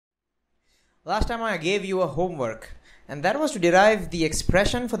Last time I gave you a homework, and that was to derive the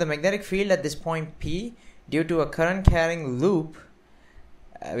expression for the magnetic field at this point P due to a current carrying loop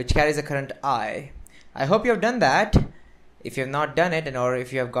which carries a current I. I hope you have done that. If you have not done it, or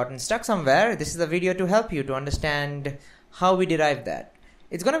if you have gotten stuck somewhere, this is a video to help you to understand how we derive that.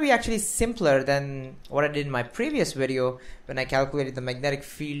 It's going to be actually simpler than what I did in my previous video when I calculated the magnetic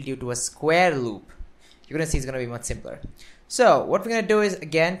field due to a square loop. You're going to see it's going to be much simpler. So what we're going to do is,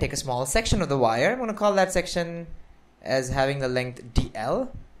 again, take a small section of the wire. I'm going to call that section as having the length dl,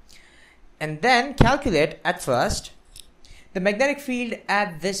 and then calculate at first the magnetic field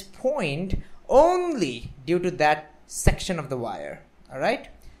at this point only due to that section of the wire. Alright,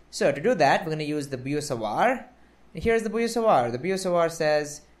 so to do that we're going to use the Biot Savart. Here's the Biot Savart. The Biot Savart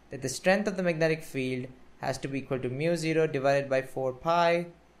says that the strength of the magnetic field has to be equal to mu0 divided by 4 pi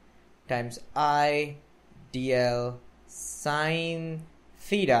times I dl sine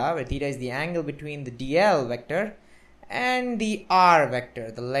theta, where theta is the angle between the dl vector and the r vector,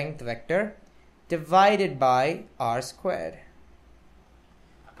 the length vector, divided by r squared.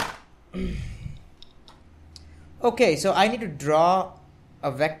 Okay, so I need to draw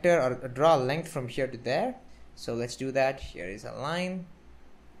a vector or draw a length from here to there. So let's do that. Here is a line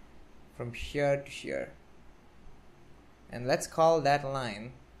from here to here, and let's call that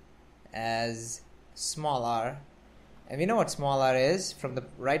line as small r. And we know what small r is from the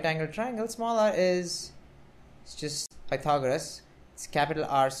right angle triangle. Small r is, it's just Pythagoras. It's capital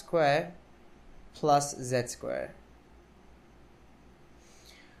R square plus z square.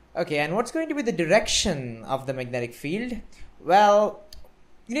 Okay, and what's going to be the direction of the magnetic field? Well,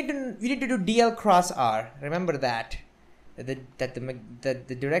 you need to do dl cross r. Remember that the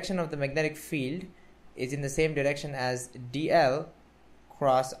direction of the magnetic field is in the same direction as dl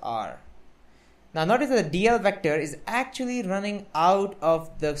cross r. Now notice that the dl vector is actually running out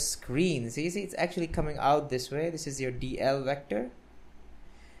of the screen. So you see it's actually coming out this way. This is your dl vector,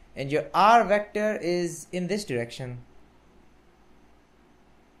 and your r vector is in this direction.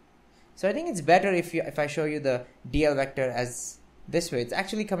 So I think it's better if I show you the dl vector as this way. It's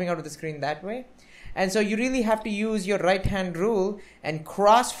actually coming out of the screen that way. And so you really have to use your right hand rule and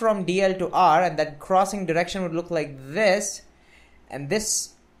cross from dl to r, and that crossing direction would look like this. And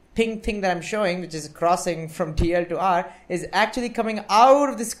this pink thing that I'm showing, which is crossing from dl to r, is actually coming out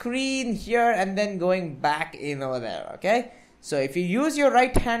of the screen here and then going back in over there. Okay, so if you use your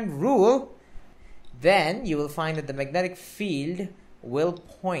right hand rule, then you will find that the magnetic field will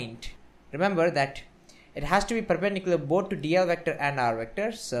point. Remember that it has to be perpendicular both to dl vector and r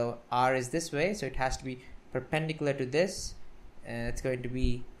vector. So r is this way, so it has to be perpendicular to this, and it's going to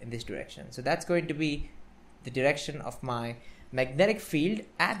be in this direction. So that's going to be the direction of my magnetic field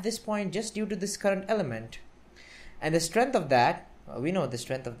at this point, just due to this current element. And the strength of that, well, we know the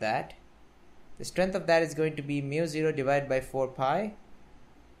strength of that. The strength of that is going to be mu0 divided by 4 pi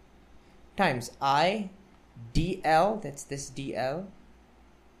times I dl, that's this dl,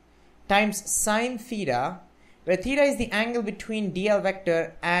 times sine theta, where theta is the angle between dl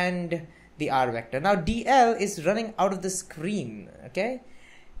vector and the r vector. Now dl is running out of the screen, okay,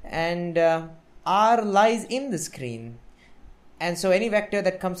 and r lies in the screen, and so any vector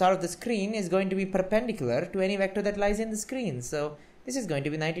that comes out of the screen is going to be perpendicular to any vector that lies in the screen. So this is going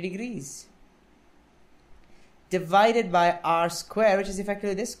to be 90 degrees divided by r squared, which is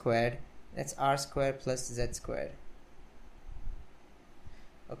effectively this squared. That's r squared plus z squared.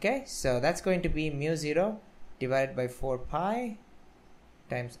 Okay, so that's going to be mu0 divided by 4 pi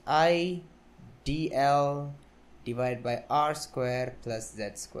times I dl divided by r square plus z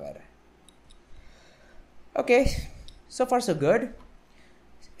square. Okay, so far so good.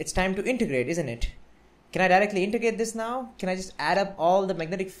 It's time to integrate, isn't it? Can I directly integrate this now? Can I just add up all the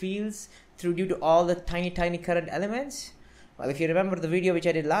magnetic fields due to all the tiny current elements? Well, if you remember the video which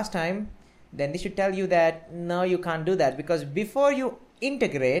I did last time, then this should tell you that no, you can't do that, because before you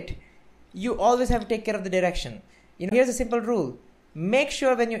integrate, you always have to take care of the direction. You know, here's a simple rule: make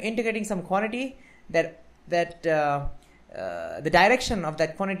sure when you're integrating some quantity that the direction of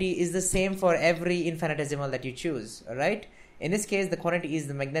that quantity is the same for every infinitesimal that you choose. All right. In this case, the quantity is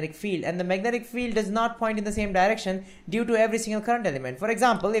the magnetic field, and the magnetic field does not point in the same direction due to every single current element. For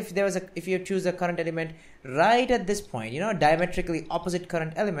example, if you choose a current element right at this point, diametrically opposite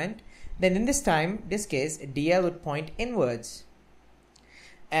current element, then in this case, dl would point inwards.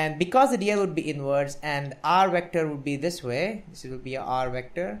 And because the dl would be inwards and r vector would be this way, this will be a r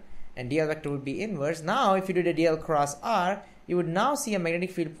vector, and dl vector would be inwards. Now, if you did a dl cross r, you would now see a magnetic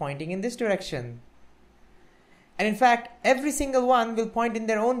field pointing in this direction. And in fact, every single one will point in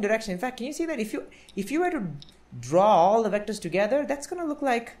their own direction. In fact, can you see that if you were to draw all the vectors together, that's going to look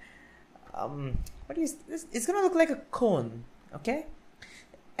like what is this? It's gonna look like a cone. Okay.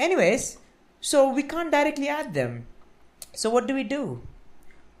 Anyways, so we can't directly add them. So what do we do?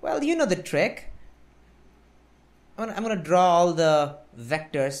 Well, you know the trick. I'm gonna draw all the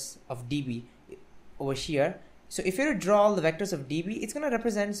vectors of dB over here. So if you were to draw all the vectors of dB, it's gonna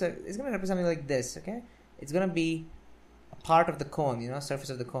represent something like this. Okay, it's gonna be a part of the cone, surface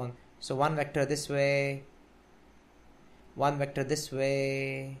of the cone. So one vector this way, one vector this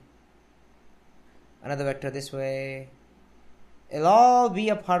way, another vector this way. It'll all be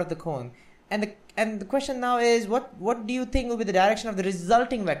a part of the cone. And the question now is, what do you think will be the direction of the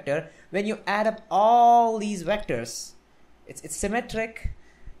resulting vector when you add up all these vectors? It's symmetric.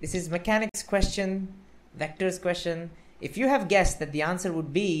 This is mechanics question, vectors question. If you have guessed that the answer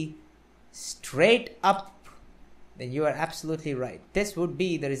would be straight up, then you are absolutely right. This would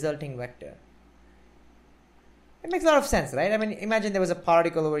be the resulting vector. It makes a lot of sense, right? I mean, imagine there was a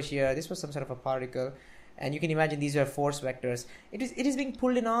particle over here. This was some sort of a particle. And you can imagine these are force vectors. It is being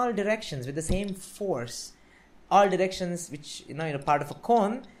pulled in all directions with the same force. All directions which, part of a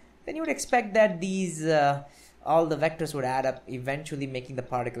cone. Then you would expect that these, all the vectors would add up, eventually making the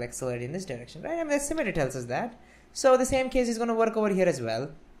particle accelerate in this direction, right? I mean, the symmetry tells us that. So the same case is going to work over here as well.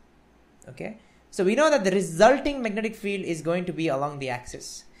 Okay. So we know that the resulting magnetic field is going to be along the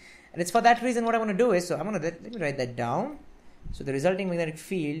axis. And it's for that reason what I want to do is, so let me write that down. So the resulting magnetic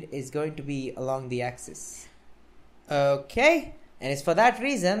field is going to be along the axis. Okay, and it's for that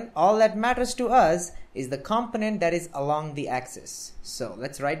reason all that matters to us is the component that is along the axis. So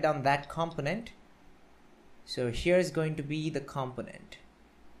let's write down that component. So here's going to be the component.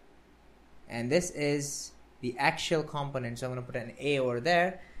 And this is the actual component. So I'm going to put an A over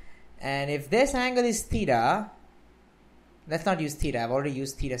there. And if this angle is theta, let's not use theta. I've already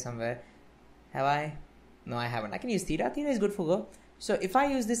used theta somewhere. Have I? No, I haven't. I can use theta. Theta is good for go. So if I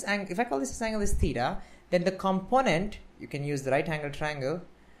use this angle, if I call this angle is theta, then the component, you can use the right angle triangle.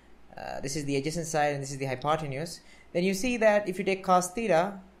 This is the adjacent side and this is the hypotenuse. Then you see that if you take cos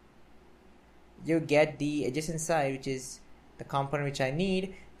theta, you get the adjacent side, which is the component which I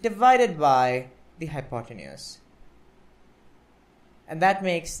need, divided by the hypotenuse. And that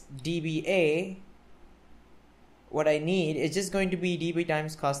makes dBA, what I need is just going to be dB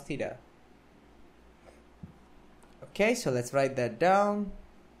times cos theta. Okay, so let's write that down.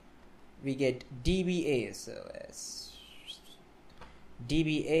 We get dBA. So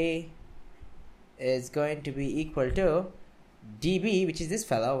dBA is going to be equal to dB, which is this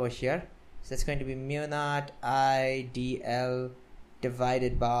fellow over here. So that's going to be mu naught I dl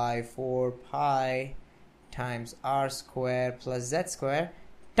divided by 4 pi times r square plus z square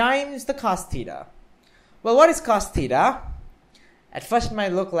times the cos theta. Well, what is cos theta? At first it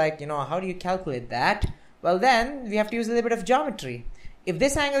might look like, how do you calculate that? Well, then we have to use a little bit of geometry. If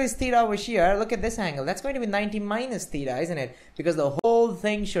this angle is theta over here, look at this angle. That's going to be 90 minus theta, isn't it? Because the whole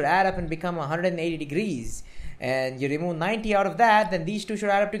thing should add up and become 180 degrees. And you remove 90 out of that, then these two should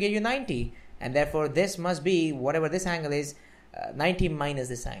add up to get you 90. And therefore, this must be, whatever this angle is, 90 minus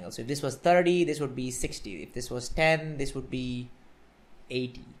this angle. So if this was 30, this would be 60. If this was 10, this would be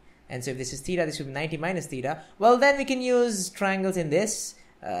 80. And so if this is theta, this would be 90 minus theta. Well, then we can use triangles in this,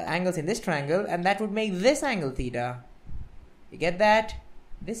 angles in this triangle, and that would make this angle theta. You get that?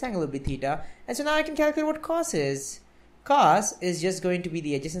 This angle would be theta. And so now I can calculate what cos is. Cos is just going to be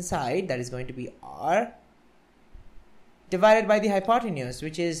the adjacent side, that is going to be r, divided by the hypotenuse,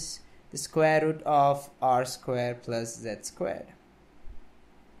 which is the square root of r squared plus z squared.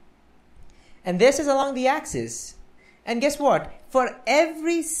 And this is along the axis. And guess what? For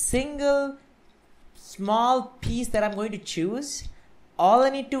every single small piece that I'm going to choose, all I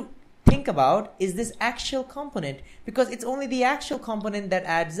need to think about is this actual component, because it's only the actual component that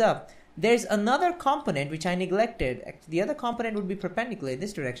adds up. There's another component which I neglected. The other component would be perpendicular in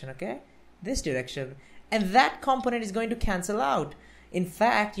this direction, okay? This direction. And that component is going to cancel out. In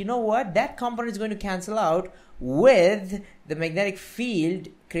fact, you know what? That component is going to cancel out with the magnetic field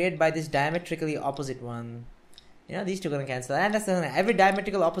created by this diametrically opposite one. These two are going to cancel. And that's every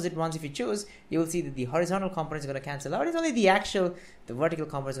diametrical opposite ones, if you choose, you will see that the horizontal component is going to cancel out. It's only the vertical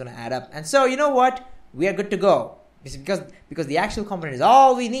component is going to add up. And so, you know what? We are good to go. It's because the actual component is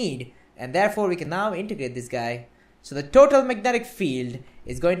all we need. And therefore, we can now integrate this guy. So the total magnetic field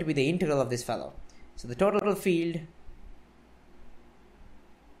is going to be the integral of this fellow. So the total field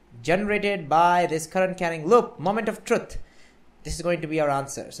generated by this current carrying loop, moment of truth, this is going to be our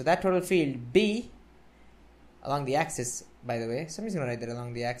answer. So that total field B, along the axis, by the way, somebody's going to write that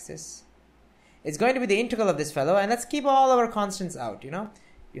along the axis, it's going to be the integral of this fellow. And let's keep all our constants out.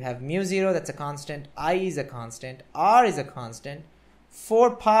 You have mu0, that's a constant, I is a constant, r is a constant,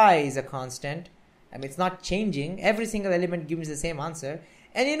 4 pi is a constant. I mean, it's not changing. Every single element gives the same answer.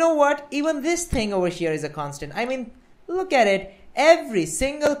 And you know what? Even this thing over here is a constant. I mean, look at it. Every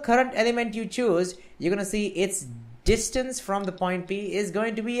single current element you choose, you're going to see its distance from the point P is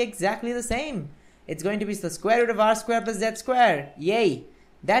going to be exactly the same. It's going to be the square root of r squared plus z squared. Yay!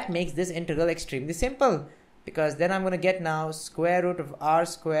 That makes this integral extremely simple, because then I'm going to get now square root of r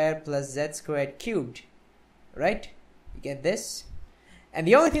squared plus z squared cubed. Right? You get this? And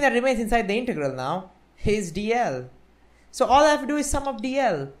the only thing that remains inside the integral now is dl. So all I have to do is sum up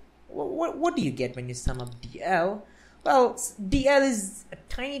dl. What do you get when you sum up dl? Well, dl is a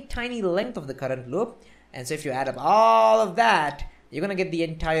tiny length of the current loop. And so if you add up all of that, you're going to get the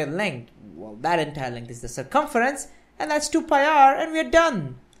entire length. Well, that entire length is the circumference, and that's 2 pi r, and we're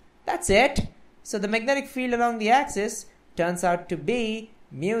done. That's it. So the magnetic field along the axis turns out to be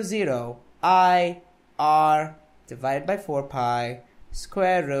mu 0 I r divided by 4 pi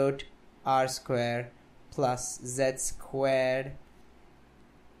square root r squared plus z squared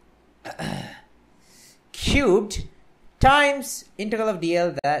cubed times integral of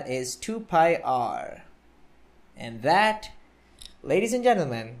dl, that is 2 pi r. And that, ladies and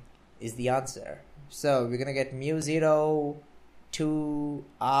gentlemen, is the answer. So we're going to get mu 0 2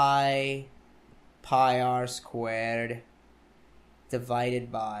 I pi r squared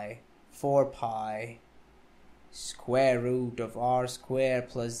divided by 4 pi square root of r squared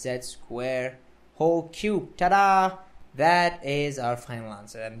plus z squared whole cube. Ta-da! That is our final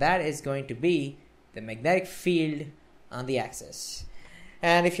answer, and that is going to be the magnetic field on the axis.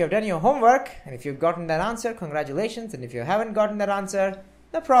 And if you have done your homework, and if you've gotten that answer, congratulations. And if you haven't gotten that answer,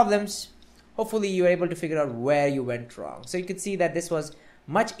 no problems. Hopefully you were able to figure out where you went wrong. So you could see that this was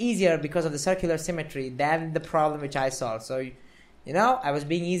much easier because of the circular symmetry than the problem which I solved. So, you know, I was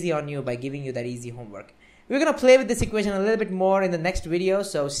being easy on you by giving you that easy homework. We're going to play with this equation a little bit more in the next video.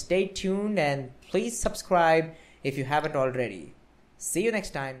 So stay tuned and please subscribe if you haven't already. See you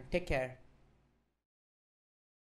next time. Take care.